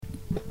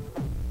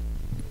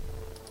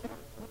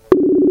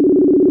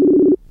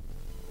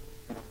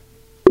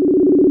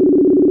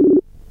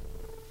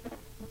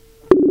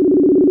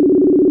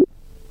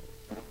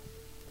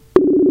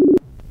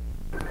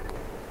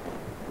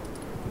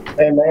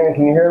Hey, man,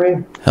 can you hear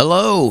me?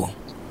 Hello.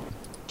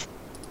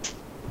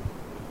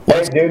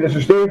 Hey, dude, this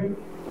is Steve.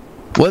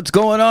 What's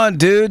going on,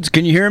 dudes?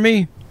 Can you hear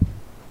me?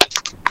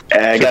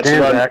 Hey, I got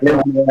you on.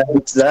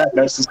 It's Zach.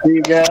 Nice to see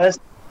you guys.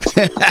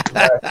 How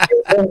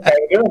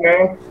you doing,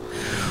 man?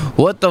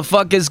 What the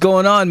fuck is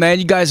going on, man?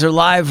 You guys are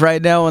live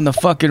right now on the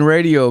fucking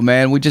radio,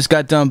 man. We just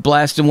got done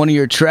blasting one of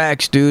your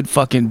tracks, dude.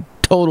 Fucking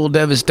total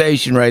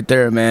devastation right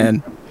there,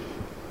 man.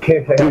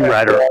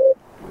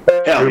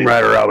 Doom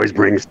Rider always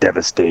brings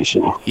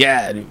devastation.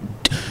 Yeah, dude.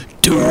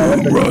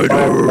 Doom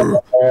Rider.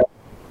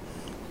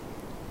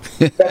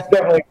 That's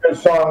definitely a good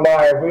song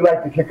live. We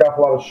like to kick off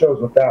a lot of shows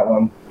with that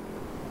one.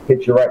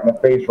 Hit you right in the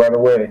face right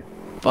away.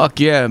 Fuck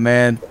yeah,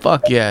 man.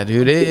 Fuck yeah,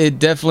 dude. It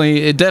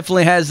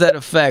definitely has that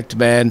effect,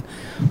 man.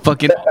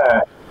 Fucking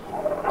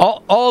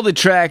all the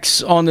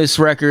tracks on this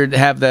record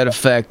have that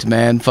effect,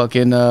 man.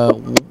 Fucking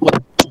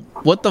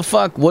what the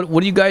fuck? What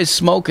are you guys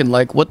smoking?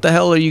 Like, what the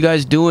hell are you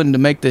guys doing to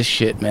make this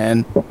shit,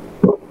 man?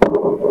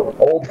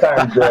 Old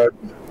time drugs.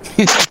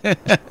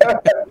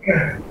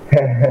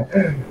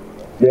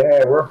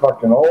 Yeah, we're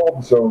fucking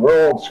old, so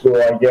we're old school,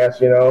 I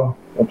guess, you know.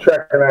 Well,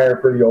 Trek and I are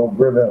pretty old.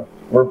 We're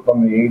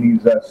from the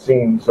 80s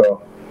scene,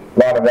 so a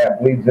lot of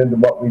that bleeds into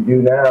what we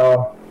do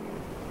now.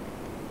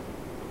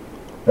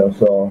 And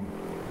so,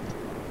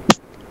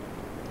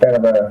 kind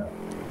of a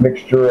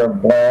mixture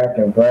of black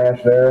and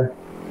thrash there.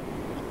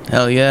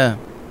 Hell yeah.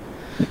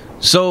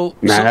 So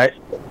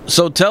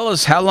tell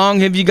us, how long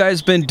have you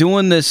guys been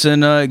doing this,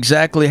 and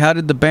exactly how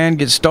did the band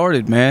get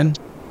started, man?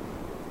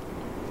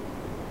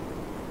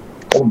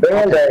 Well,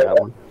 band,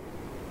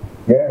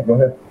 yeah, go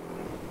ahead.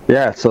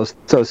 Yeah, so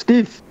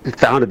Steve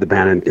founded the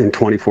band in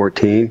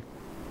 2014.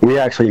 We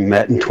actually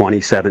met in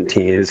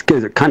 2017. It's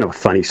kind of a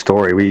funny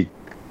story. We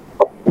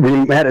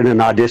met in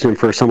an audition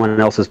for someone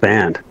else's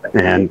band,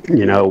 and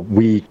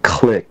we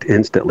clicked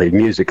instantly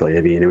musically.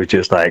 I mean, it was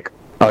just like,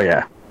 oh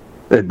yeah,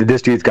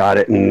 this dude's got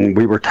it, and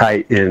we were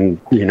tight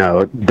in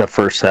the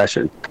first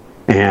session.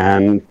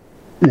 And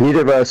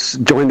neither of us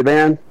joined the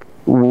band.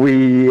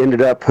 We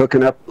ended up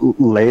hooking up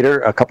later,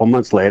 a couple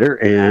months later,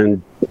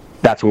 and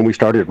that's when we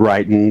started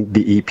writing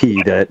the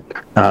EP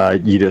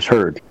that you just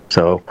heard.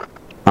 So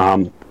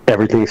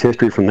everything's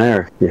history from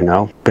there.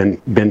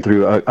 Been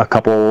through a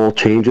couple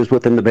changes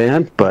within the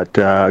band, but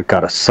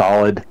got a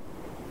solid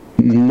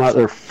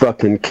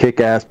motherfucking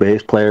kick-ass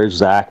bass player,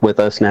 Zach, with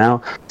us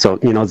now. So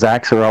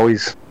Zachs are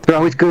always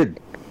good,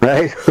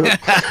 right?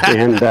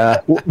 And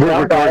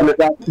we're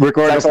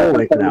recording a full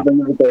length now.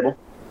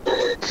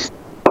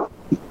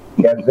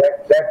 Yeah,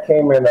 Zach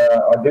came in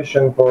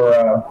audition for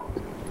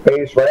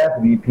bass right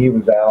after the EP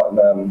was out,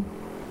 and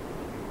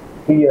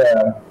he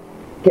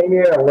came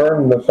in and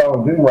learned the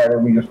song Doom Rider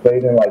we just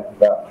played in like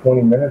about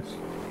 20 minutes.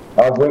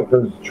 I was waiting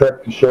for his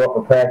Trek to show up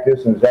for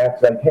practice, and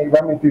Zach's like, hey,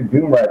 run me through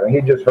Doom Rider. And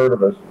he'd just heard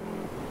of us.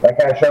 I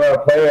kind of showed him how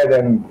to play it,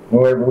 and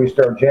whenever we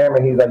started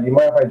jamming, he's like, you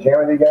mind if I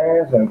jam with you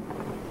guys? And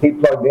he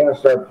plugged in and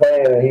started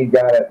playing, and he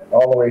got it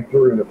all the way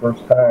through the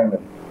first time.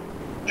 And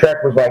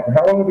Trek was like,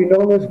 how long have you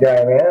known this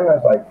guy, man? I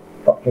was like,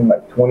 fucking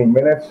like 20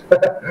 minutes.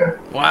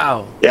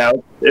 Wow. Yeah,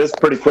 it was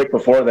pretty quick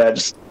before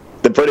that.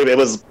 It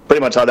was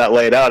pretty much how that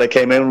laid out. I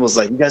came in and was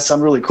like, you guys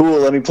sound really cool.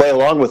 Let me play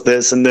along with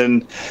this. And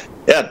then,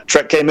 yeah,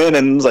 Trek came in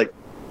and was like,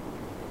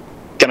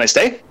 can I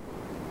stay?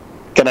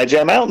 Can I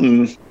jam out?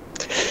 And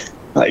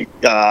like,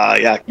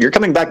 yeah, you're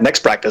coming back next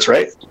practice,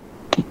 right?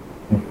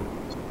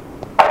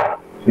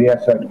 So,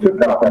 yes, I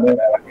took off on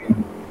that.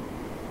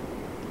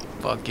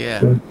 Fuck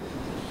yeah.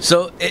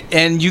 So,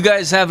 and you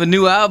guys have a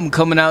new album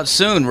coming out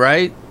soon,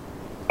 right?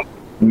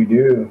 We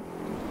do.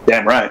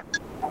 Damn right.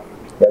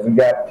 Yeah, we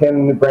got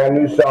 10 brand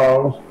new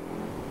songs.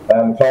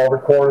 It's all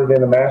recorded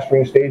in the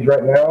mastering stage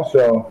right now,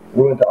 so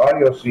we went to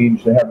Audio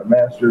Siege to have it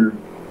mastered.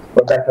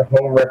 Went back to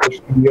Home Record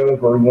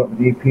Studios where we went with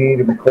DP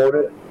to record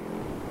it.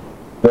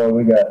 So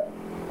we got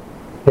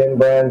 10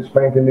 brand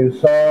spanking new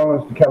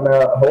songs to come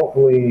out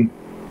hopefully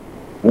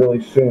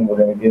really soon. We're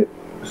going to get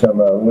some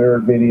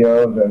lyric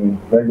videos and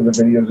regular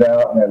videos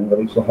out and then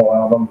release the whole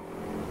album.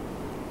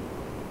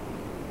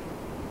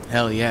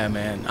 Hell yeah,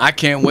 man. I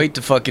can't wait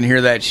to fucking hear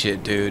that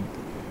shit, dude.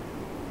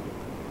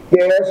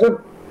 Yeah,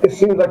 it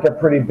seems like a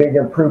pretty big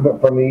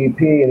improvement from the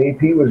EP, and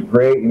EP was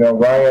great.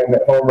 Ryan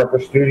at Home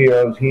Record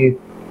Studios, he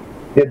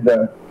did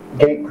the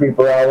Gate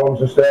Creeper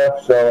albums and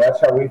stuff, so that's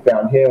how we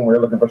found him. We were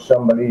looking for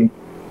somebody,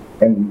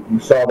 and we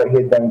saw that he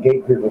had done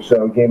Gate Creeper,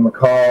 so we gave him a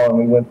call, and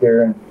we went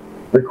there and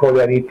recorded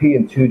that EP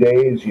in 2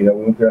 days. We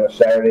went there on a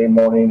Saturday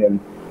morning, and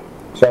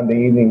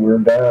Sunday evening we were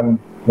done,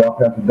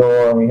 walking out the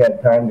door, and we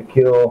had time to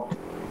kill.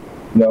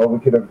 We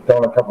could have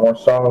thrown a couple more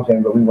songs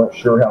in, but we weren't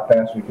sure how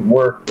fast we could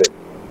work, but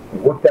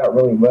it worked out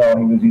really well.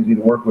 He was easy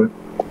to work with.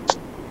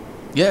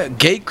 Yeah,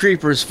 Gate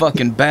Creeper's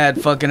fucking bad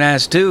fucking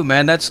ass too,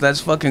 man. That's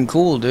fucking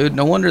cool, dude.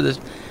 No wonder this.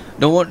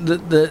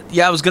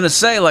 Yeah, I was gonna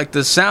say, like,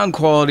 the sound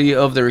quality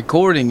of the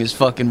recording is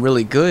fucking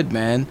really good,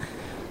 man.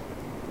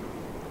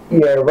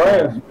 Yeah,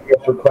 Ryan's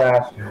for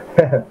class.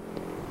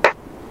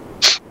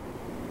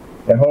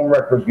 And Home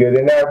Record's good.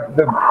 And now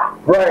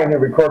Ryan, who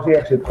records, he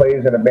actually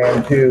plays in a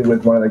band too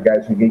with one of the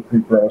guys from Gate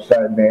Creeper on a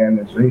side band,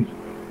 and so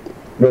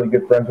really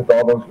good friends with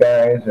all those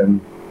guys, and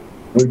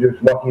we were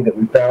just lucky that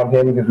we found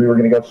him because we were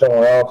going to go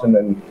somewhere else, and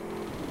then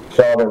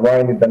saw that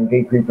Ryan had done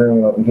Gate Creeper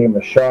and gave him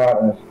a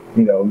shot, and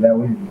now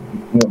we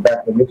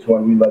back to this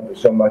one, we loved it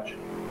so much.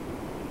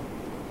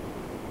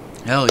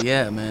 Hell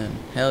yeah, man.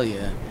 Hell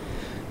yeah.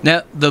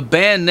 Now, the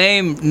band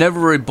name Never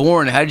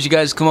Reborn, how did you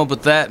guys come up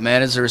with that,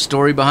 man? Is there a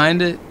story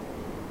behind it?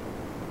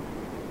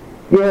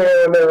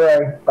 Yeah,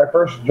 whenever I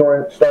first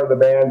started the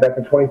band back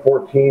in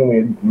 2014, we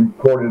had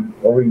recorded,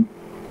 or we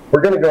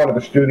were going to go into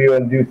the studio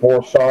and do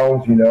 4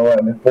 songs, and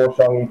a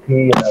 4-song EP,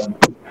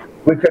 and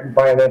we couldn't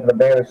find a name for the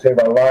band to save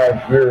our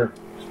lives. We were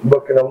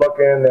looking and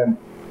looking, and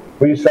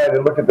we decided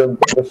to look at the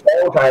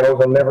song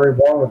titles, and Never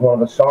Reborn was one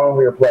of the songs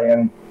we were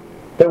playing.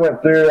 They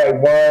went through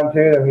like 1, 2,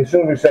 and as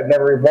soon as we said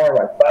Never Reborn,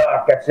 like,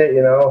 fuck, that's it,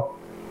 All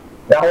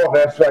of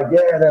us like,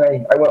 yeah. Then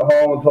I went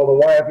home and told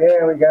the wife,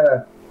 yeah, we got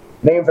a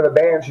name for the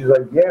band. She's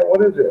like, yeah,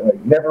 what is it?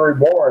 Like, Never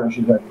Reborn.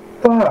 She's like,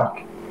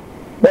 fuck.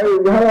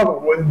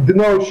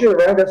 No shit,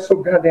 right? That's so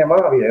goddamn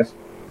obvious.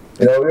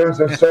 It was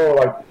just so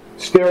like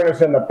staring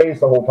us in the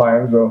face the whole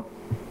time. So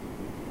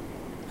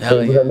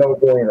hell yeah. There's no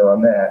brainer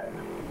on that.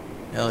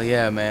 Hell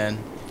yeah, man.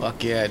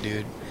 Fuck yeah,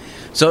 dude.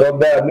 So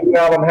the new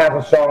album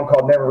has a song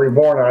called Never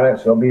Reborn on it,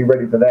 so be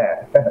ready for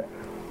that.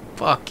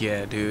 Fuck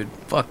yeah, dude.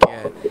 Fuck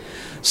yeah.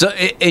 So,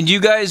 and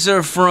you guys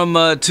are from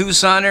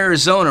Tucson,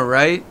 Arizona,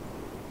 right?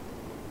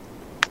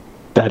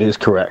 That is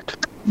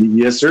correct.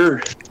 Yes,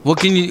 sir. What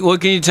can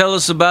you tell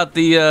us about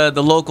the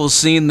local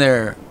scene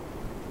there?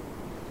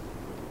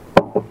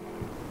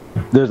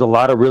 There's a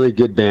lot of really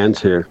good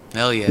bands here.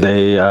 Hell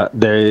yeah.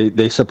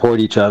 They support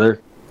each other,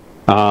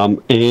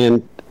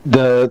 and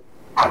the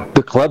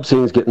club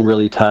scene's getting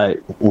really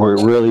tight.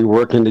 We're really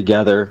working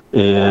together,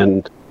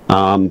 and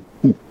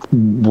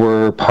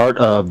we're part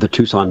of the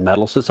Tucson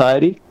Metal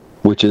Society,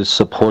 which is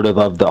supportive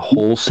of the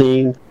whole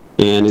scene.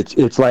 And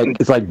it's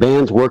like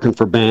bands working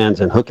for bands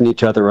and hooking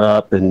each other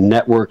up and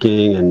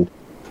networking and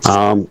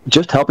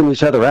just helping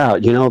each other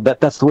out.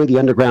 That's the way the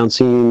underground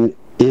scene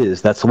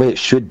is. That's the way it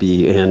should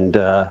be. And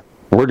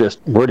we're just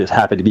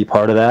happy to be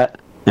part of that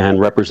and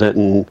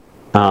representing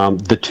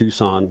the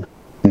Tucson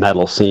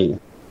metal scene.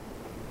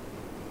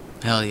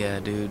 Hell yeah,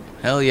 dude.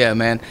 Hell yeah,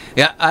 man.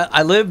 Yeah,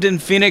 I lived in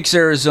Phoenix,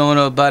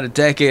 Arizona about a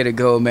decade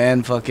ago,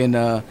 man. Fucking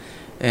I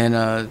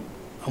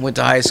went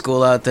to high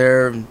school out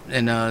there,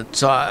 and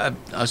so I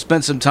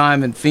spent some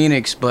time in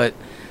Phoenix, but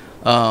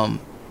I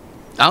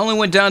only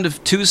went down to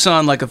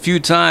Tucson like a few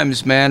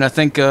times, man. I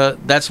think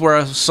that's where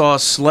I saw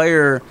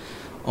Slayer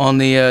on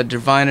the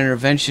Divine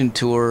Intervention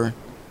tour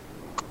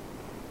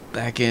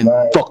back in...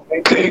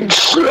 Fucking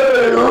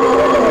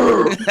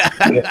Slayer!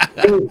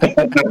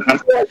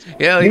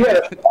 Yeah, you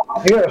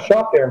had a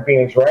shop there in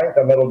Phoenix, right?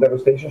 The Metal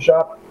Devastation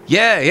shop?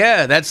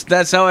 Yeah.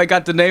 That's how I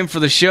got the name for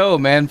the show,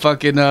 man.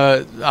 Fucking,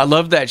 I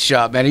love that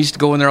shop, man. I used to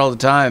go in there all the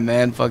time,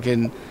 man.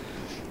 Fucking.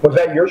 Was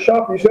that your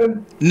shop? You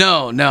said?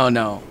 No.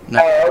 Oh,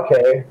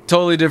 okay.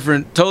 Totally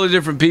different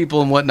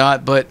people and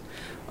whatnot. But,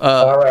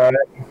 all right.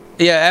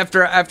 Yeah.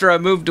 After I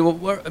moved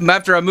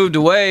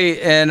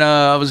away, and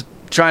I was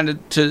trying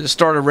to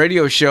start a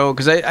radio show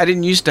because I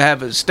didn't used to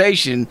have a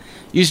station.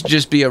 It used to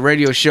just be a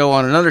radio show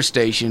on another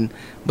station,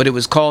 but it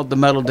was called the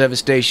Metal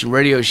Devastation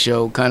Radio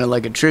Show, kind of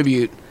like a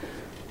tribute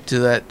to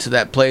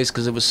that place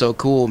because it was so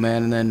cool,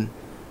 man. And then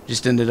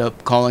just ended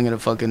up calling it a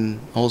fucking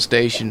whole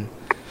station.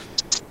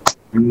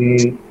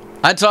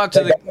 I talked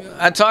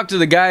to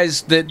the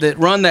guys that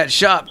run that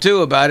shop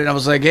too about it. And I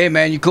was like, hey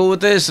man, you cool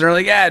with this? And they're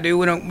like, yeah, dude,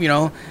 we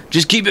don't,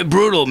 just keep it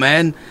brutal,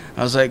 man.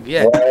 I was like,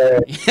 yeah,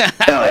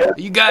 yeah,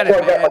 you got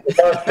it, man. The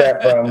guitar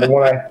strap from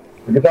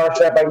the guitar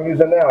strap I'm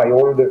using now. I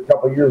ordered it a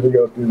couple of years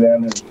ago through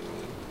them, and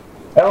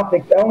I don't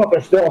know if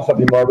they're still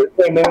something more, but it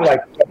came in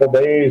like a couple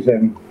days,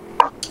 and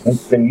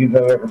I've been using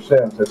it ever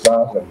since. It's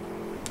awesome.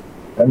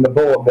 And the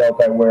bullet belt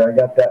I wear, I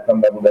got that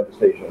from Metal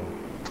Devastation.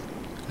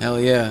 Hell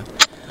yeah.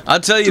 I'll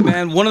tell you,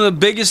 man, one of the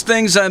biggest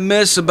things I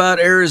miss about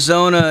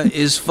Arizona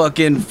is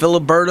fucking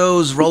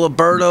Filibertos,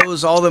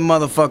 Rollerbertos, all them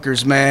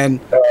motherfuckers, man.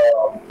 Yeah.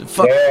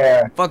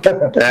 Man,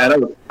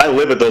 I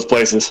live at those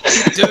places.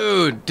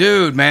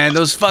 dude, man,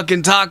 those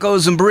fucking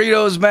tacos and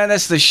burritos, man,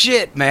 that's the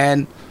shit,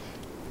 man.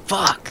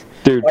 Fuck.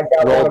 Dude,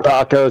 roll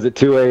tacos at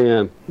 2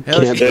 a.m.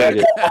 Can't beat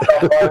it.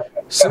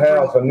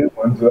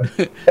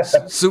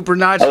 Super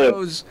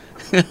nachos.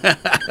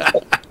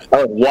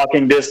 I was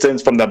walking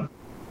distance from the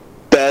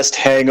best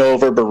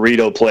hangover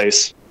burrito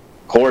place,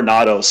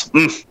 Coronados.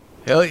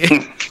 Hell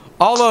yeah.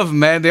 All of them,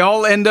 man. They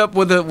all end up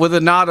with a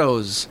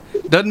nattos.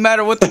 Doesn't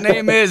matter what the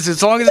name is,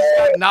 as long as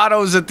it's got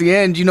nattos at the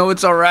end,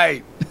 it's all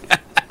right.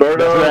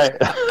 Birdos,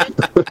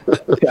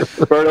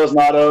 Birdos,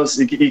 nattos.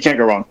 You can't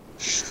go wrong.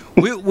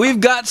 We've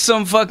got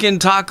some fucking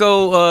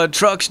taco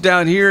trucks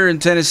down here in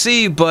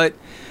Tennessee, but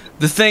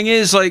the thing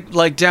is,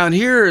 like down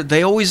here,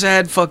 they always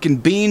add fucking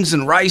beans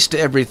and rice to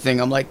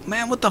everything. I'm like,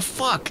 man, what the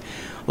fuck?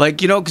 Like,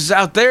 because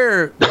out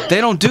there, they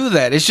don't do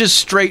that. It's just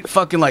straight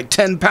fucking like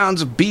 10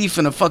 pounds of beef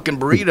in a fucking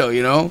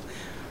burrito,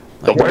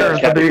 Like,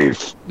 where's the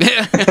beef?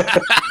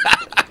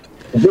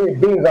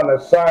 Beans on the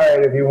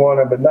side if you want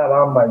it, but not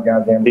on my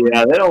goddamn burrito.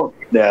 Yeah, they don't.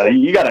 Yeah,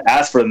 you got to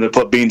ask for them to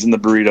put beans in the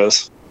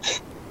burritos.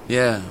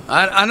 Yeah,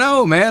 I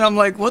know, man. I'm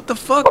like, what the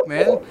fuck,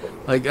 man?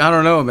 Like, I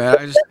don't know,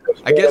 man.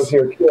 I guess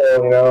Here,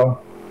 you know.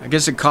 I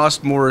guess it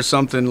costs more or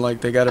something.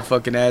 Like they got to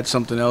fucking add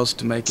something else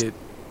to make it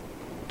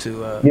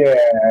to.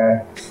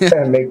 Yeah,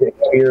 make it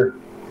heavier.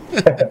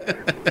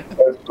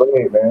 That's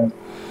great, man.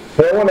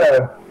 So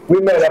we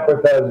met up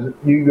with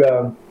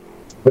you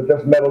with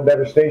this Metal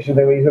Devastation.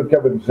 Then we hooked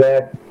up with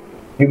Zach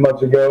a few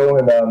months ago,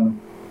 and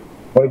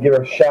want to give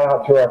a shout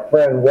out to our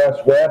friend Wes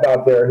Webb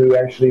out there, who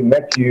actually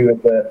met you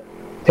at the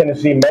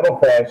Tennessee Metal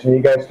Fest, and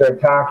you guys started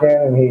talking,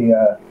 and he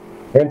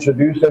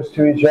introduced us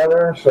to each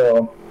other.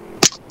 So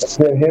it's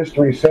been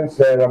history since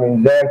then. I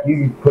mean, Zach,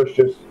 you pushed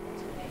us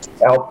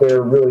out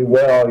there really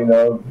well. You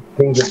know,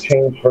 things have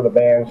changed for the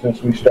band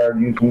since we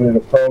started using you to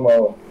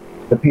promo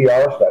the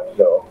PR stuff.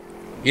 So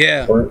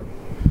Yeah.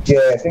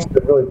 Things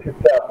have really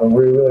picked up, and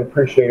we really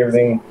appreciate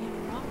everything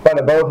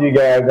from both of you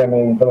guys. I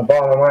mean, from the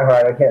bottom of my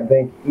heart, I can't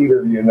thank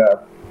either of you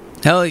enough.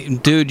 Hell,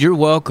 dude, you're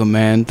welcome,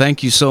 man.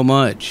 Thank you so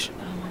much.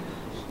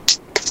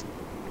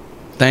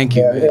 Thank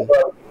you, man.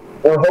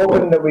 We're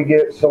hoping that we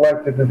get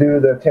selected to do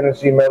the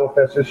Tennessee Metal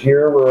Fest this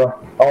year.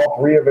 All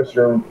three of us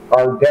are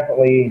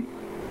definitely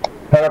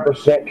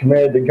 100%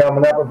 committed to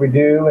coming up if we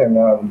do. And,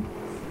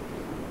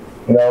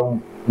 you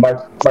know, my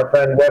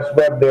friend Wes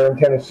Webb there in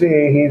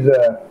Tennessee, he's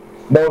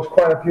knows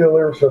quite a few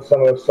lyrics of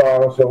some of the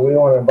songs, so we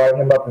want to invite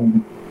him up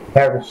and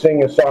have him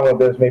sing a song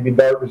with us, maybe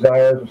Dark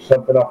Desires or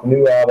something off the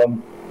new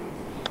album.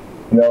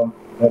 You know,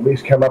 at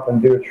least come up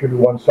and do a true to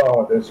one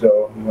song with us.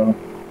 So, you know,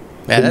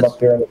 him up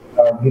there.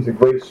 He's a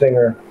great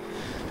singer.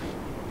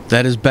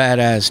 That is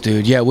badass,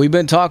 dude. Yeah, we've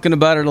been talking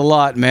about it a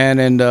lot, man.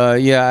 And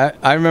yeah,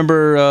 I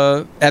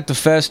remember at the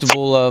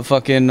festival,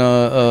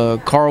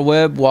 Carl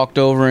Webb walked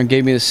over and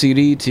gave me a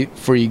CD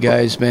for you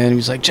guys, man. He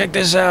was like, "Check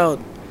this out."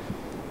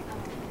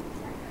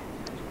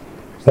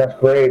 That's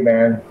great,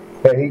 man.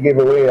 Yeah, he gave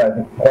away, I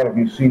think, quite a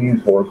few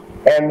CDs for us,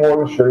 and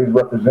more. Sure, he's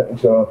representing.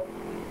 So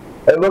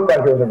it looked like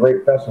it was a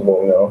great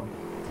festival, you know.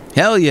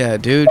 Hell yeah,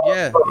 dude.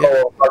 Yeah.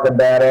 Fucking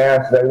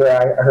badass.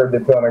 I heard they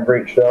put on a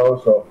great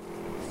show, so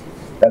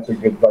that's a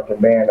good fucking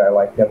band. I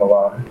like them a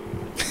lot.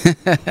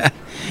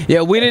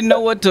 Yeah, we didn't know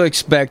what to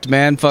expect,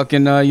 man.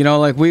 Fucking, you know,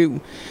 like we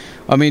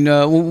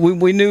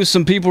knew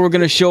some people were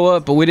going to show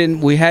up, but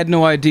we had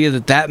no idea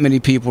that many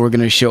people were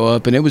going to show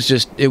up, and it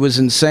was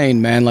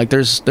insane, man. Like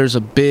there's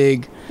a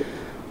big,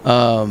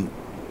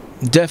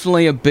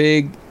 definitely a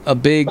big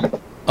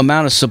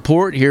amount of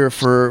support here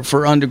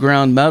for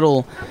underground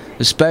metal,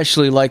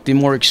 especially like the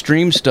more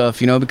extreme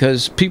stuff, you know,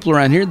 because people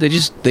around here,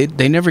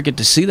 they never get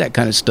to see that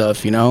kind of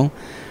stuff, you know.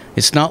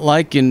 It's not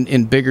like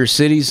in bigger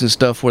cities and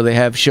stuff where they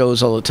have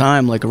shows all the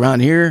time. Like around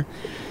here,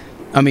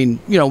 I mean,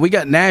 you know, we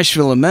got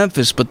Nashville and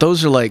Memphis, but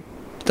that's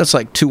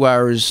like 2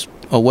 hours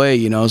away,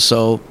 you know.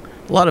 So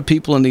a lot of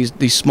people in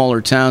these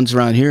smaller towns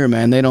around here,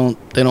 man, they don't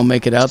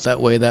make it out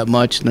that way that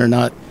much, and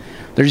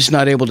they're just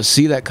not able to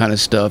see that kind of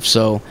stuff.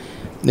 So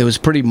it was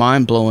pretty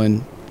mind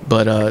blowing,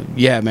 but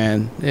yeah,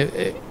 man,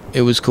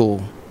 it was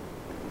cool.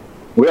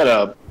 We had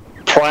a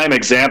prime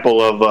example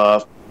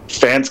of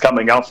fans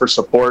coming out for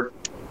support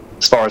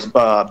as far as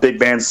big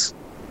bands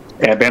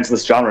and bands of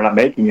this genre not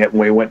making it.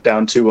 When we went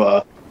down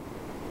to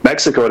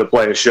Mexico to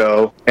play a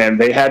show, and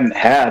they hadn't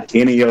had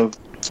any of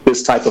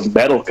this type of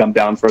metal come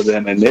down for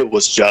them, and it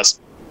was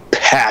just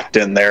packed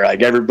in there.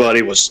 Like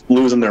everybody was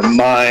losing their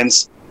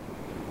minds.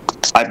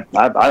 I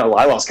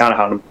lost count of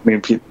how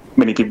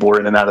many people were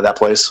in and out of that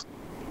place,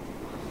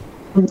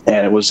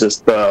 and it was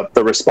just the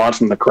response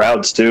from the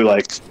crowds too.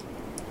 Like,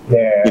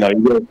 yeah, you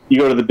know, you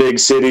go to the big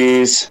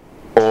cities,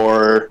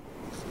 or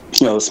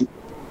you know,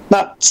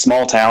 not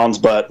small towns,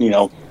 but you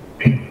know,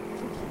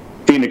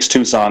 Phoenix,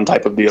 Tucson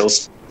type of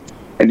deals,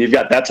 and you've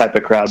got that type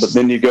of crowd. But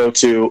then you go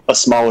to a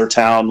smaller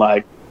town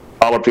like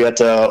Agua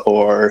Prieta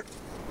or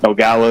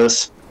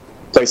Nogales,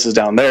 places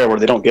down there where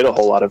they don't get a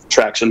whole lot of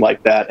traction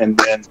like that, and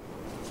then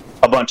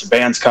a bunch of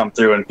bands come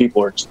through and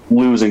people are just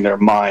losing their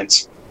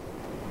minds.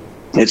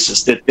 It's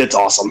just it's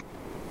awesome.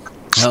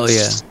 Hell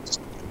yeah,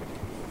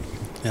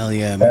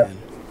 man.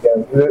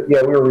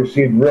 Yeah, we were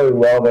received really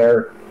well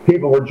there.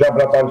 People were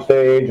jumping up on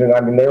stage, and I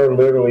mean, they were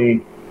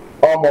literally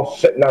almost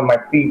sitting on my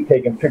feet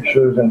taking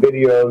pictures and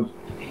videos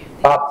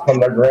up from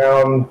the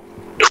ground.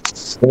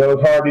 You know, it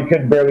was hard. You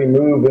could barely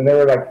move, and they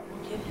were like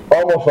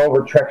almost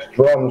over Trek's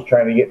drums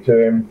trying to get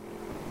to him.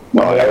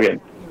 Oh, yeah.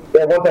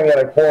 Yeah, one time we had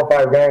like 4 or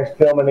 5 guys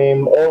filming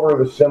him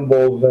over the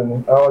cymbals,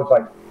 and I was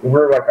like, we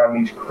were like on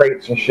these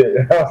crates and shit.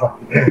 And I was like,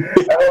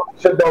 I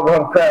said, don't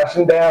come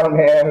crashing down,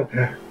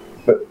 man.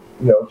 But,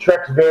 you know,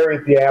 Trek's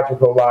very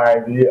theatrical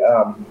live. He,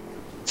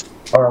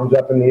 arms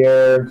up in the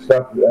air and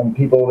stuff, and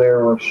people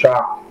there were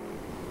shocked.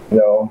 You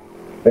know,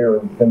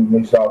 when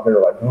they saw it, they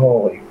were like,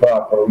 holy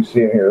fuck, what are we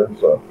seeing here?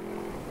 So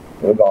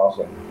it was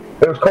awesome.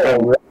 It was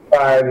cold. We were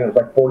outside, and it was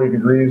like 40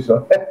 degrees,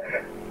 so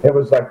it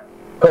was like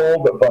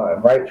cold but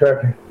fun, right,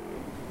 Trek?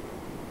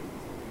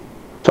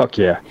 Fuck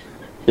yeah.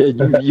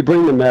 You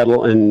bring the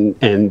metal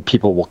and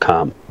people will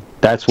come.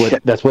 That's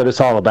what it's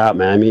all about,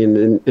 man. I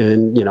mean,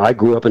 and you know, I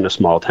grew up in a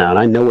small town.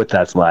 I know what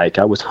that's like.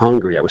 I was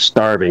hungry. I was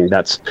starving.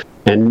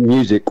 And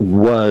music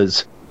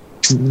was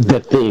the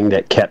thing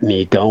that kept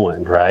me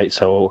going, right?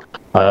 So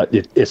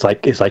it's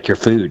like your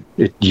food.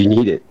 You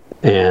need it,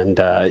 and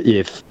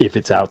if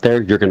it's out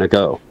there, you're gonna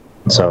go.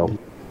 So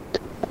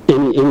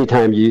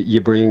anytime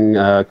you bring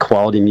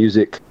quality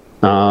music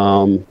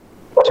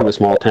to a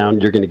small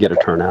town, you're going to get a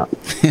turnout.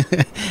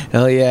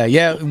 Hell yeah.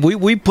 Yeah,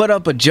 we put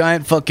up a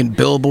giant fucking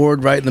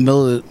billboard right in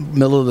the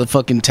middle of the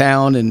fucking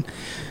town, and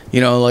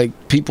you know,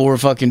 like, people were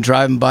fucking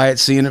driving by it,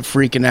 seeing it,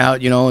 freaking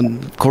out, you know,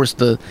 and of course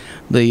but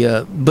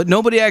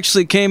nobody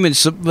actually came and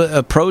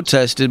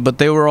protested, but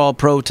they were all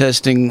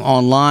protesting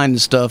online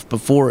and stuff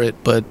before it,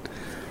 but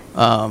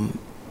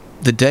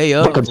the day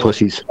of, fucking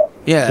pussies.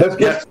 Yeah. Let's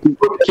get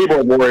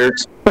keyboard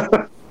warriors.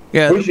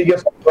 Yeah. We should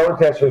get some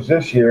protesters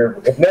this year.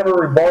 If never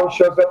Reborn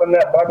shows up in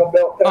that Bible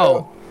Belt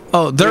town.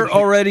 Oh, they're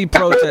already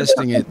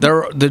protesting it.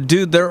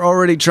 They're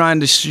already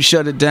trying to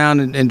shut it down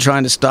and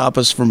trying to stop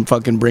us from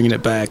fucking bringing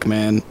it back,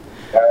 man.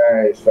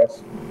 Nice.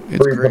 That's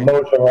free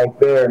promotion right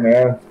there,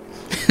 man.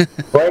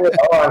 Bring it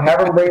on. Have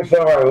them bring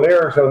some of our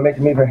lyrics that'll make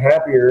them even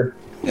happier.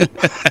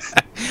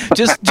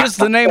 just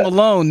the name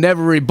alone,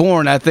 Never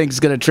Reborn, I think is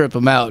gonna trip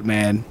them out,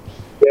 man.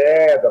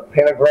 Yeah, the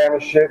pentagram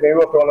and shit. Maybe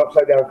we'll throw an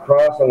upside down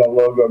cross on the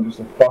logo just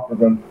to fuck with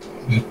them.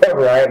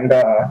 Right? And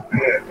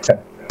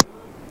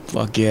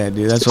fuck yeah,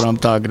 dude. That's what I'm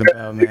talking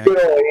about, man. The good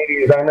old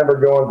 80s. I remember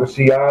going to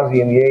see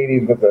Ozzy in the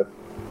 80s with the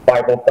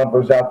Bible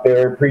thumpers out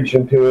there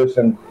preaching to us,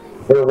 and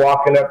we were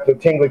walking up to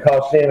Tingley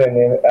Coliseum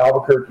in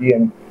Albuquerque,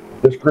 and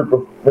this group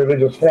of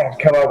religious fanatics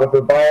come out with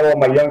their Bible.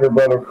 My younger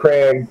brother,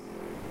 Craig,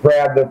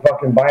 grabbed the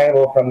fucking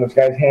Bible from this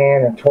guy's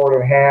hand and tore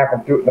it in half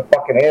and threw it in the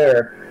fucking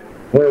air.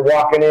 We were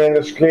walking in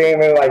and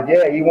screaming like,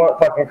 yeah, you want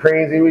fucking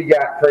crazy? We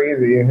got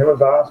crazy. And it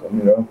was awesome,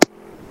 you know.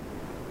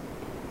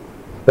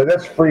 But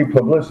that's free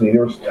publicity.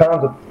 There was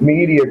tons of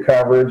media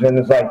coverage, and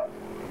it's like,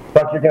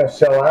 fuck, you're going to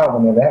sell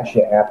out when that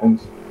shit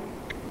happens.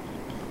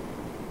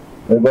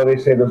 Well, they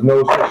say there's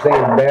no such thing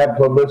as bad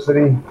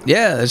publicity.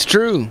 Yeah, it's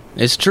true.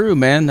 It's true,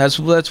 man. That's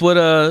what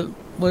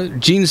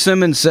Gene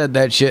Simmons said,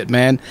 that shit,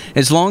 man.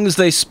 As long as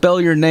they spell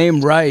your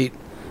name right,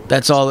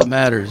 that's all that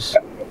matters.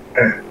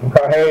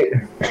 Right.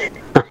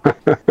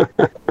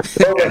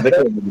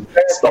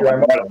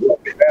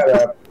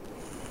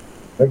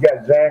 We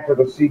got Zach with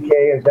a CK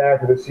and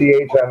Zach with a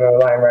CH on the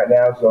line right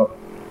now, so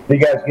if you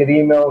guys get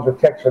emails or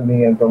texts from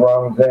me and the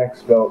wrong Zach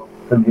spelled,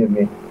 forgive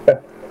me.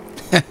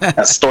 That's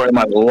the story of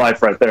my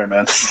life right there,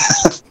 man.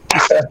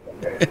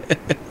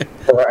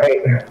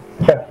 Right.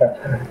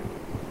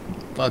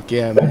 Fuck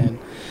yeah, man.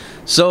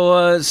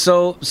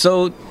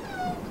 So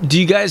do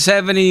you guys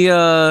have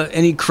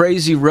any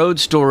crazy road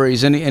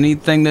stories?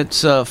 Anything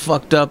that's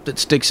fucked up that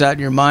sticks out in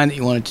your mind that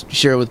you want to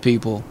share with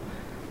people?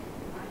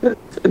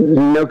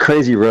 No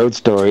crazy road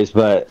stories,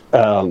 but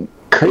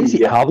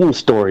crazy album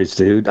stories,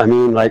 dude. I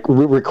mean, like,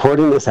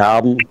 recording this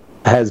album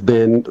has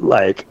been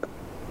like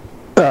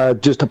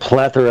just a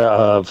plethora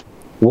of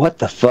what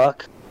the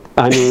fuck.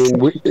 I mean,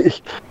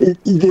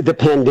 the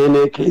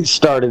pandemic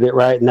started it,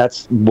 right? And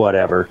that's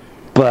whatever.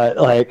 But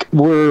like,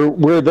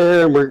 we're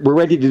there and we're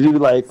ready to do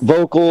like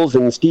vocals,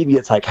 and Steve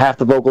gets like half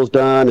the vocals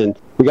done, and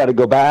we got to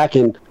go back,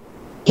 and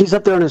he's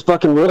up there on his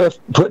fucking roof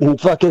putting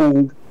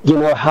fucking, you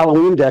know,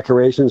 Halloween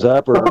decorations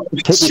up or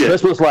taking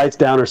Christmas lights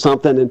down or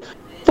something, and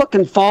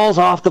fucking falls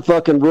off the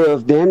fucking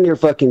roof, damn near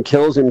fucking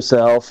kills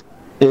himself.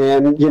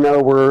 And, you know,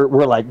 we're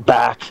like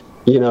back,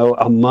 you know,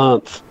 a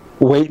month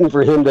waiting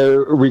for him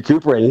to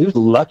recuperate. And he was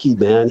lucky,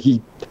 man.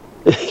 He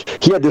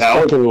had this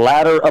fucking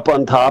ladder up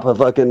on top of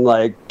fucking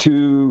like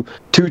two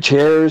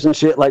chairs and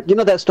shit. Like, you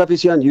know that stuff you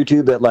see on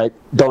YouTube that like,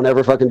 don't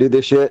ever fucking do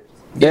this shit?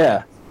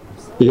 Yeah.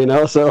 You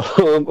know, so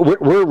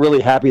we're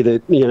really happy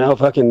that, you know,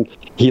 fucking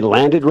he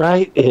landed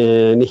right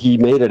and he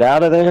made it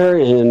out of there,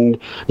 and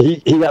he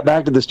got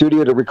back to the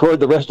studio to record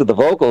the rest of the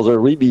vocals, or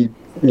we'd be,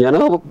 you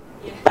know,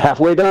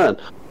 halfway done.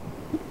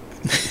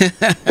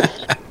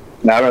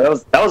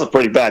 That was a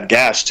pretty bad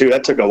gash too.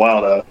 That took a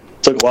while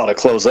to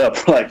close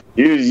up. Like,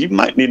 you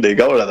might need to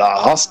go to the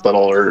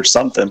hospital or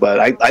something. But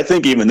I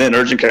think even then,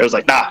 urgent care was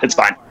like, nah, it's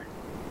fine.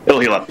 It'll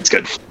heal up. It's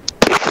good.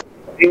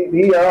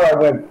 The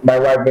ER, my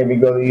wife made me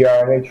go to the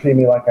ER, and they treated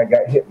me like I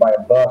got hit by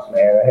a bus,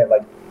 man. I had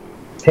like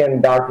 10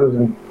 doctors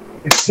and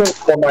sitting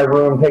in my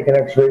room taking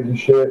x-rays and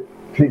shit,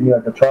 treating me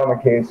like a trauma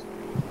case.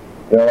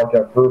 You know, like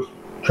our first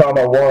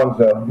trauma one.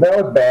 So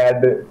that was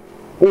bad, but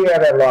we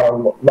had a lot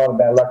of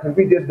bad luck. If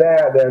we did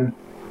that, then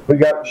we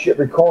got shit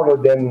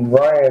recorded. Then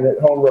Ryan at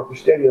Home Record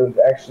Studios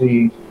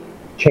actually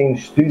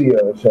changed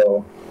studios.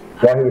 So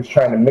while he was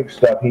trying to mix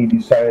stuff, he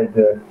decided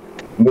to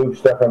move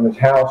stuff from his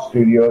house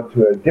studio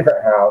to a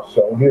different house.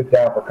 So he was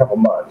down for a couple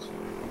months.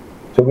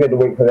 So we had to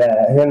wait for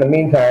that. And in the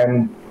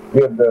meantime,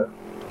 we had the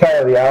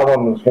title of the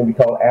album was going to be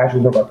called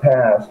Ashes of Our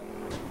Past.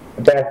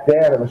 But back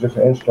then, it was just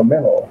an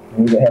instrumental.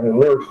 We didn't have any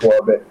lyrics for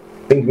it, but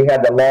things we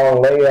had the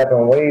long layup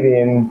and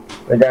waiting,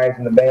 the guys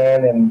in the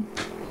band and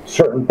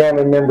certain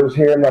family members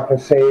here. I'm not going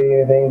to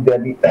say anything.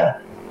 Debbie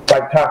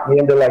like talked me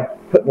into like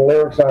putting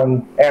lyrics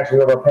on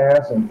Ashes of Our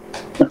Past, and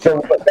so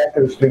we went back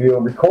to the studio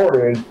and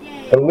recorded.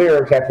 The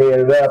lyrics actually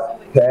ended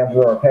up to Ashes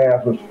of Our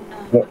Past, which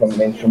went from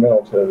the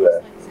instrumental to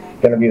the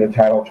going to be the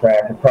title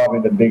track, and probably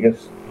the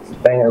biggest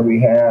banger we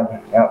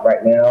have out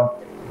right now.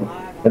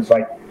 It's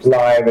like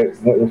live, it's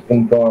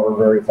been going over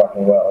very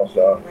fucking well.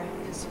 So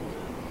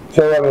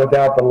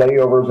without the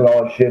layovers and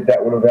all that shit,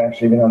 that would have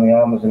actually been on the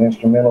album as an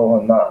instrumental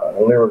and not a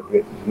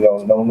lyric,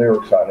 no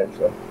lyrics on it.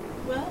 So.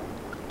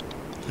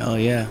 Oh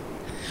yeah.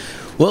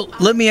 Well,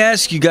 let me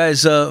ask you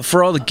guys,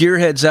 for all the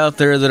gearheads out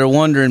there that are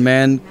wondering,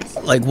 man,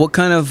 like what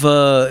kind of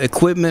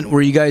equipment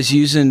were you guys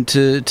using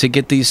to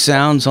get these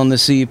sounds on the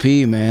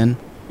EP, man?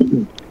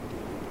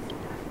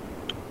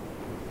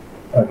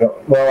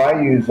 Well,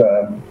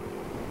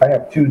 I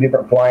have two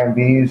different Flying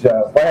Bs.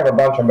 I have a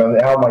bunch of them. On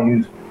the album I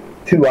use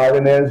two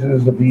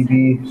Ibanez's, the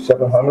BBT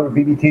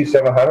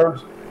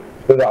 700s.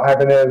 So the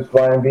Ibanez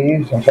Flying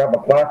Bs. I have a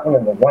black one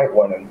and a white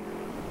one. And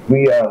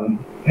we,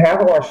 half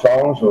of our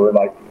songs were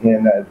like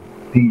in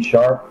D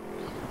sharp,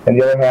 and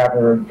the other half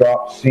are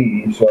drop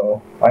C.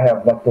 So I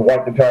have like the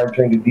white guitar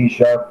tuned to D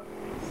sharp,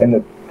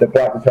 and the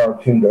black guitar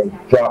tuned to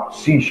drop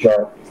C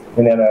sharp.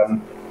 And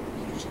then,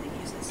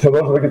 so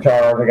those are the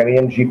guitars. I got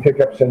EMG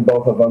pickups in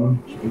both of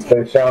them.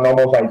 They sound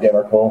almost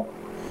identical.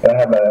 And I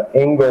have an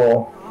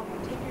Engel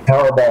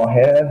Powerball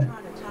head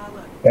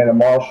and a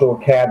Marshall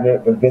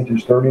cabinet with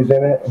vintage 30s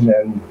in it. And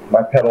then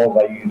my pedals,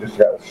 I use just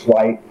got a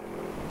slight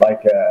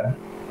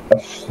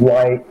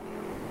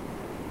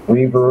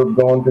reverb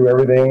going through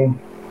everything.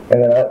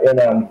 And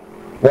then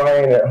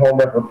Ryan at Home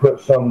Record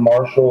put some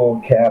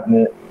Marshall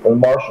cabinet or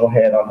Marshall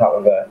head on top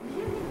of a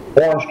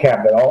orange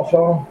cabinet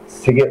also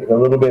to get a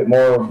little bit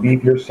more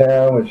beefier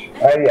sound, which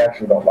I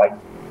actually don't like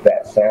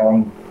that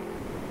sound.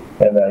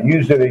 And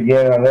used it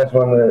again on this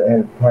one,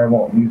 and probably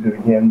won't use it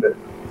again. But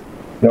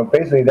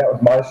basically that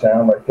was my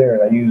sound right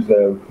there. And I used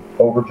the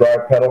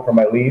overdrive pedal for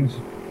my leads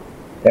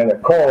and the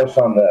chorus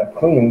on the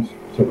cleans.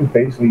 So it was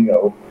basically,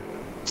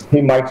 he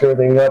mics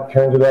everything up,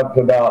 turns it up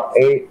to about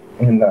 8,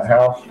 and the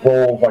house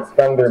rolls like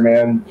thunder,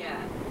 man. Yeah,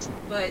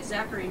 but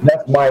Zachary.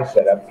 That's my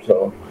setup.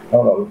 So I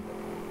don't know.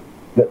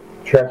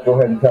 Trek, go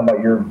ahead and tell about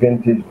your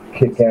vintage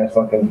kick-ass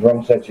fucking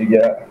drum set you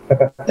got.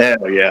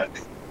 Hell yeah.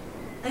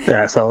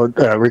 Yeah, so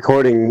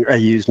recording, I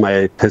used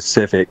my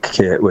Pacific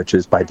kit, which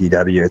is by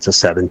DW. It's a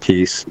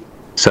 7-piece.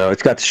 So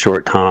it's got the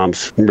short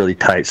toms, really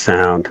tight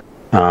sound.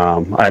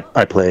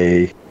 I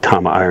play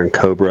Tama Iron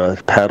Cobra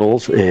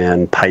pedals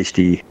and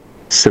Peisty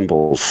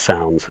cymbals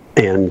sounds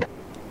and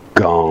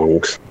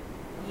gongs.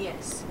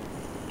 Yes.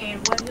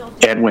 And what he'll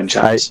do And wind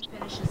chimes.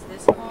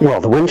 Well,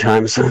 the wind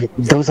chimes,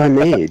 those I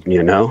made,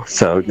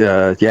 So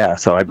yeah,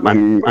 so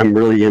I'm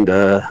really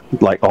into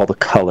like all the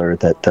color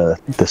that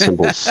the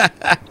cymbals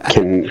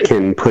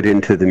can put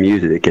into the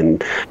music,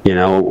 and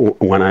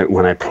when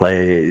I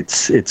play,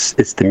 it's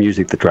the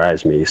music that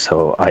drives me.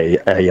 So I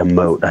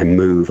emote, I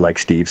move, like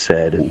Steve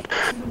said, and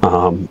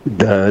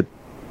the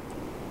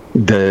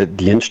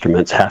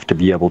instruments have to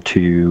be able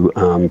to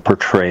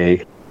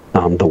portray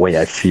the way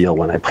I feel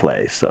when I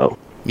play. So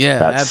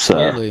yeah,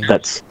 absolutely.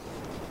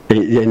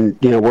 And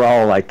we're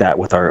all like that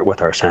with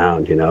our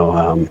sound.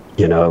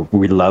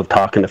 We love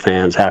talking to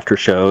fans after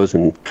shows,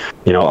 and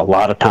a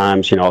lot of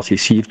times, I'll see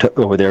Steve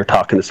over there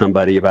talking to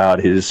somebody about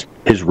his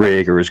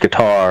rig or his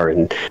guitar,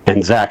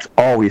 and Zach's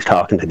always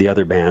talking to the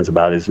other bands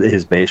about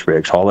his bass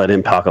rig. So I'll let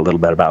him talk a little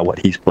bit about what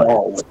he's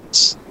playing.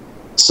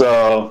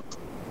 So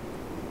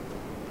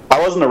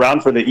I wasn't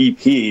around for the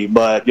EP,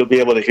 but you'll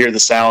be able to hear the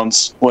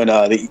sounds when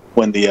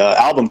the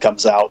album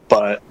comes out.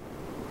 But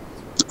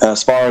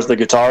as far as the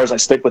guitars, I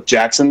stick with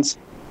Jacksons.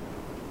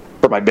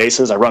 For my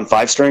basses, I run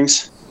 5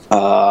 strings.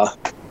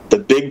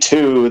 The big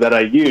 2 that I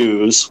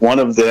use, one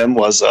of them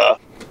was a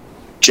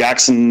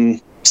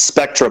Jackson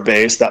Spectra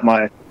bass that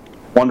my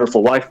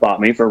wonderful wife bought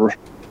me for,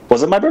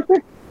 was it my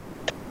birthday?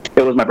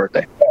 It was my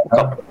birthday.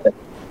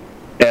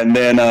 And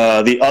then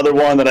the other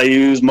one that I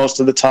use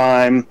most of the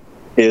time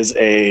is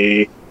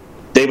a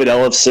David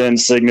Ellefson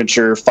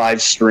signature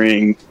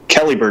 5-string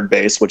Kellybird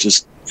bass, which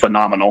is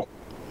phenomenal.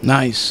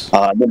 Nice.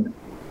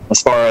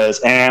 As far as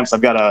amps,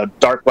 I've got a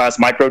Dark Glass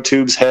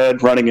Microtubes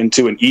head running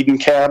into an Eden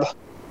cab.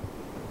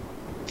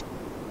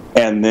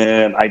 And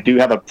then I do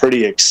have a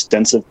pretty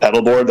extensive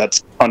pedal board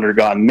that's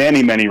undergone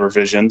many, many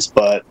revisions.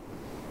 But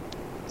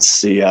let's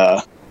see,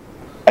 I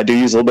do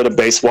use a little bit of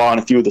bass wah on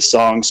a few of the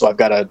songs. So I've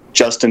got a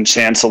Justin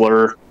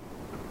Chancellor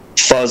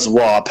fuzz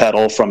wah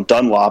pedal from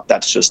Dunlop.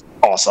 That's just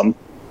awesome.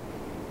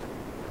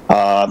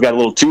 I've got a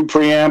little tube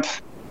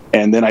preamp.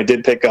 And then I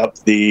did pick up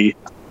the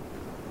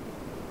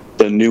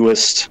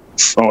newest,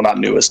 not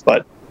newest,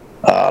 but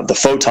the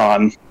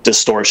Photon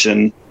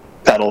distortion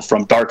pedal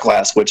from Dark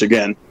Glass, which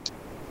again,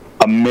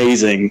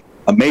 amazing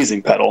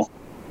pedal.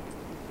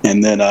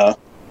 And then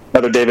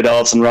another David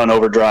Ellefson run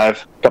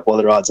overdrive, a couple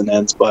other odds and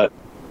ends. But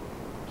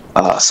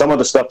some of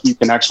the stuff you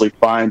can actually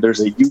find,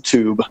 there's a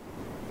YouTube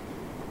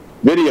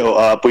video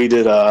up. We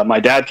did, my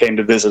dad came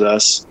to visit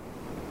us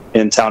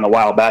in town a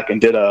while back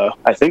and did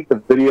I think the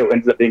video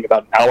ended up being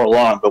about an hour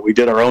long, but we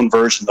did our own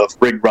version of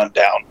Rig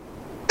Rundown.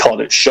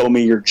 called it "Show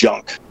Me Your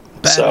Junk."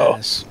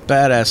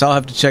 Badass. I'll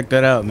have to check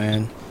that out,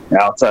 man.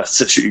 Yeah, I'll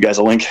shoot you guys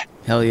a link.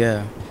 Hell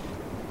yeah.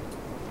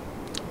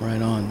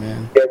 Right on,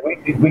 man. Yeah,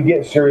 we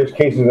get serious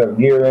cases of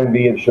gear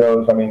envy at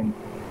shows. I mean,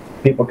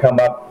 people come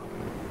up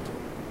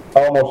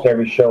almost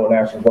every show and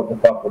ask us what the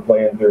fuck we're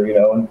playing through, you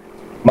know. And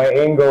my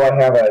Angle, I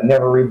have a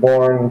Never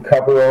Reborn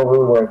cover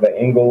over where the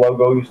Angle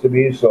logo used to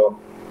be, so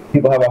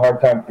people have a hard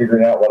time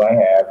figuring out what I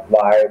have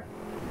live.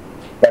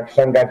 Like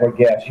some guys like,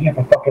 yes, you have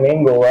a fucking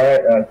Angle,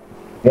 right? Like,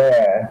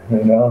 yeah,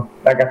 you know.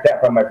 I got that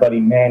from my buddy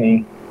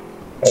Manny,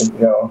 and, you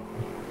know,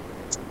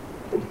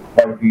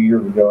 quite a few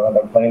years ago. I've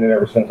been playing it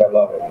ever since. I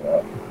love it, you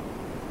know.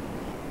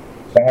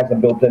 So it has a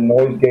built-in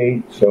noise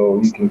gate,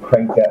 so you can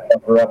crank that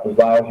fucker up as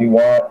loud as you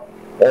want,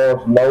 or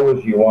as low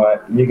as you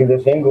want. You can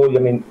just Angle, I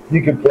mean,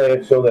 you can play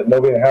it so that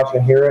nobody in the house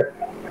can hear it,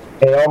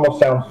 and it almost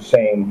sounds the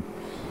same.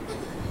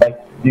 Like,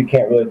 you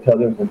can't really tell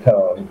there's a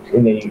tone.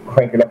 And then you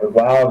crank it up as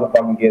loud as the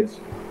fucking gets,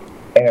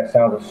 and it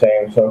sounds the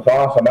same. So it's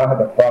awesome. I don't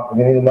have to fuck with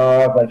any of the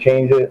knobs. I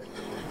change it.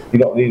 You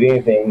don't need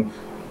anything.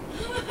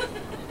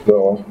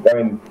 So, I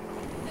mean,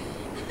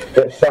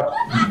 it sucks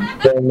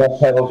getting enough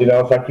pedals, you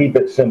know, so I keep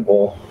it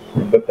simple.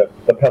 But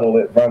the pedal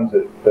that runs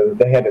it,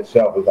 the head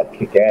itself is like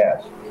kick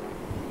ass.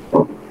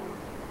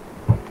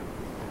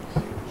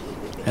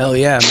 Hell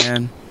yeah,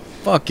 man.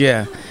 Fuck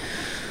yeah.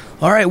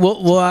 All right,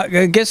 well,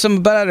 I guess I'm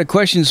about out of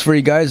questions for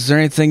you guys. Is there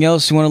anything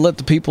else you want to let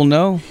the people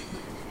know?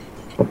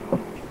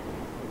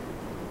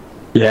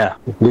 Yeah,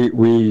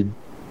 we're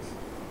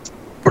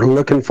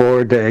looking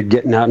forward to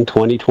getting out in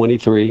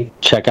 2023.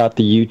 Check out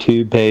the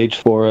YouTube page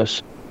for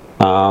us.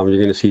 You're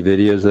going to see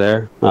videos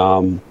there.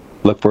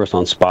 Look for us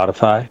on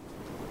Spotify.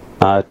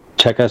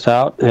 Check us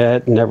out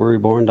at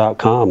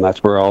neverreborn.com.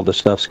 That's where all the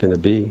stuff's going to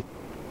be.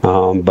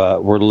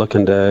 But we're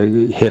looking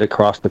to hit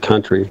across the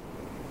country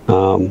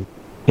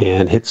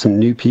and hit some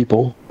new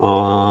people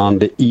on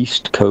the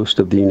east coast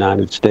of the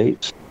United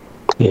States.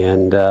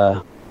 And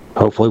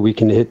hopefully we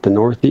can hit the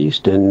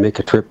Northeast and make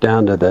a trip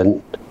down to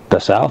the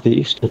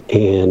Southeast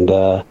and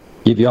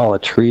give you all a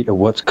treat of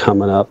what's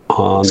coming up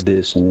on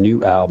this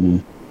new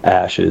album,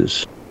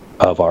 Ashes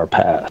of Our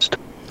Past.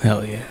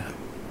 Hell yeah.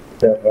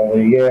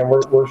 Definitely, yeah.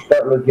 We're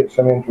starting to get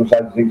some interest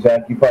besides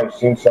Zigzag. You've probably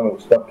seen some of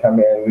the stuff come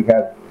in. We've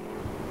had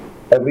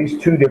at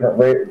least 2 different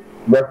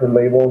record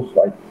labels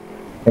like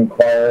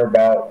inquire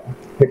about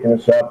picking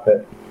us up.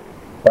 But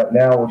right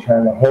now we're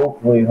trying to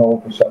hopefully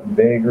hope for something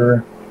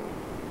bigger.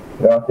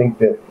 You know, I think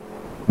that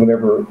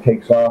whenever it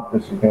takes off,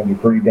 this is going to be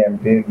pretty damn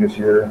big this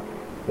year.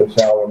 This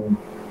album.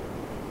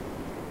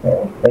 You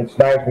know, it's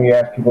nice when you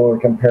ask people to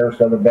compare us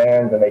to other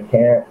bands and they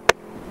can't.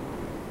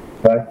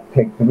 But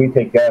we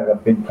take that as a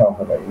big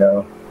compliment, you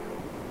know.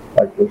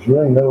 Like, there's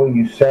really no way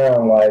you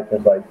sound like,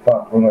 it's like,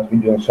 fuck, we must be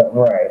doing something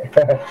right.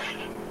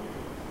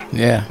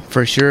 Yeah,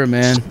 for sure,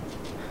 man.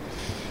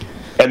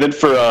 And then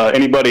for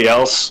anybody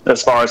else,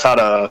 as far as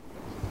how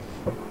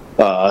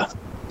to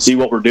see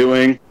what we're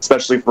doing,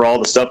 especially for all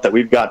the stuff that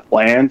we've got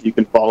planned, you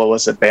can follow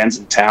us at Bands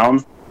in Town.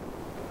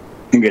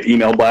 You can get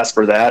email blasts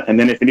for that. And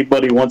then if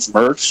anybody wants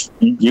merch,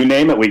 you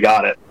name it, we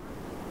got it.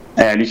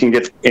 And you can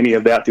get any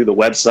of that through the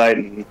website,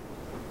 and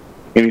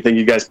anything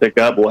you guys pick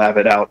up, we'll have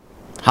it out.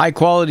 High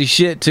quality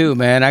shit too,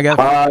 man. I got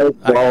high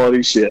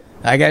quality shit.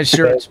 I got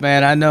shirts,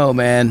 man. I know,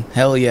 man.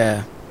 Hell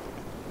yeah.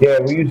 Yeah,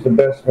 we use the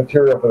best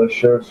material for the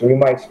shirts, so we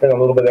might spend a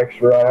little bit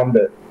extra on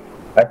them,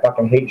 but I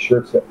fucking hate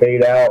shirts that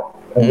fade out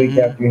a week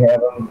after you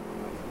have them.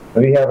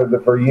 If you have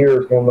it for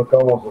years, it's going to look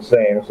almost the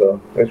same, so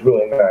it's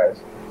really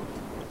nice.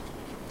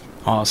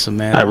 Awesome,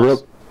 man.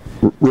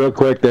 Real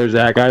quick there,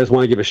 Zach, I just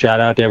want to give a shout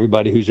out to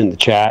everybody who's in the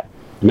chat,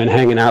 been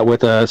hanging out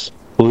with us,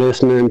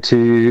 listening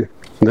to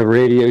the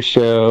radio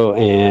show,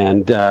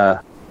 and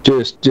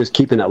just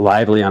keeping it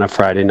lively on a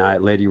Friday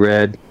night. Lady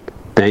Red,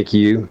 thank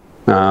you.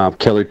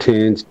 Killer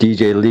Tunes,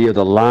 DJ Leo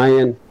the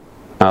Lion,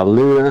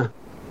 Luna,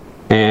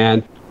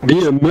 and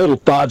be a Metal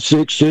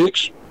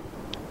 566.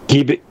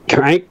 Keep it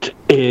cranked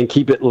and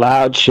keep it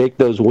loud. Shake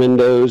those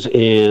windows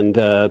and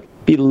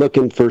be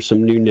looking for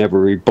some new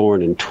Never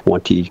Reborn in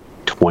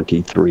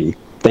 2023.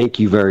 Thank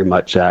you very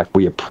much, Zach.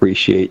 We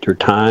appreciate your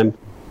time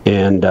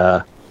and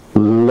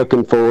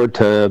looking forward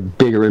to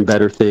bigger and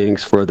better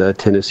things for the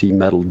Tennessee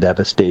Metal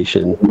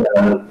Devastation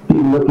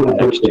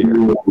next year.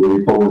 In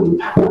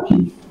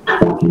 2023.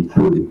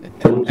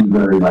 Thank you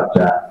very much,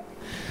 Zach.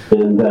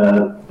 And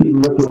be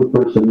looking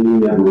for some new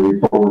Never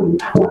Reborn in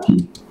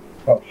 20.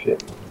 Oh,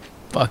 shit.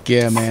 Fuck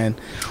yeah, man.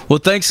 Well,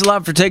 thanks a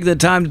lot for taking the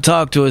time to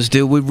talk to us,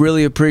 dude. We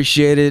really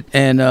appreciate it.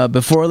 And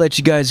before I let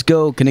you guys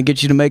go, can I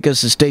get you to make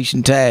us a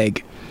station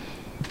tag?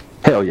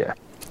 Hell yeah.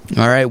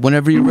 All right,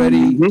 whenever you're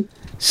ready,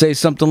 say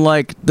something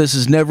like, "This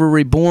is Never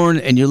Reborn,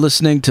 and you're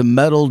listening to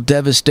Metal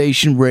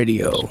Devastation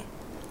Radio."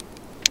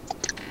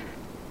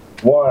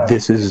 One.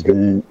 This is...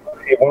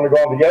 You want to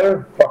go on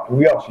together? Fuck,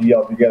 we all should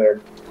yell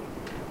together.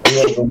 We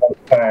want to go one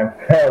time.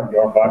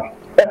 Oh, fuck.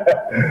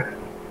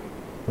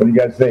 What do you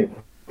guys think?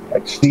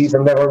 Like Steve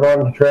from Never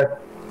Run the track?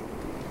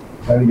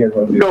 How do you guys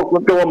want to do it?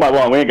 Let's go one by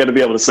one. We ain't going to be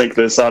able to sync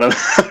this on a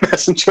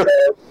messenger.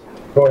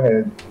 Go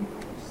ahead.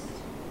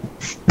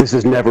 This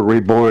is Never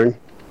Reborn,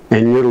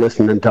 and you're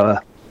listening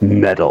to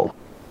Metal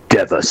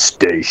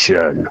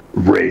Devastation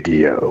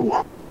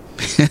Radio.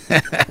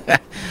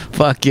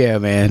 Fuck yeah,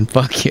 man.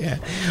 Fuck yeah.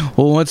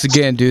 Well, once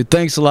again, dude,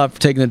 thanks a lot for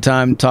taking the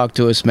time to talk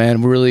to us,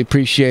 man. We really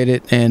appreciate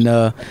it. And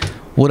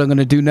what I'm going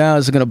to do now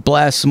is I'm going to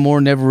blast some more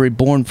Never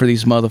Reborn for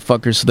these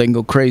motherfuckers so they can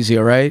go crazy,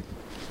 all right?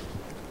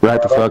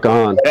 Right the fuck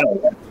on.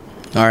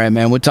 All right,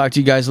 man. We'll talk to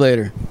you guys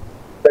later.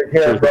 Take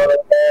care,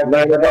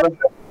 brother.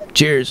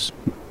 Cheers.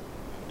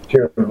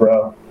 Cheers,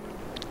 bro.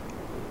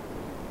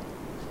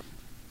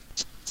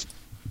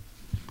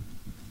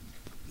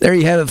 There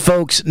you have it,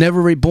 folks.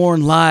 Never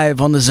Reborn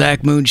live on the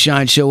Zach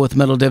Moonshine Show with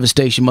Metal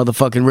Devastation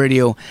motherfucking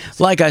radio.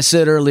 Like I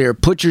said earlier,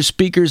 put your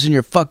speakers in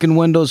your fucking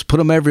windows. Put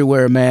them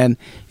everywhere, man.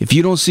 If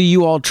you don't see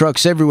U-Haul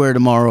trucks everywhere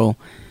tomorrow,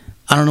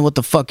 I don't know what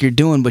the fuck you're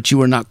doing, but you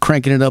are not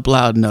cranking it up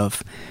loud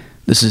enough.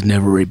 This is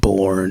Never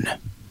Reborn.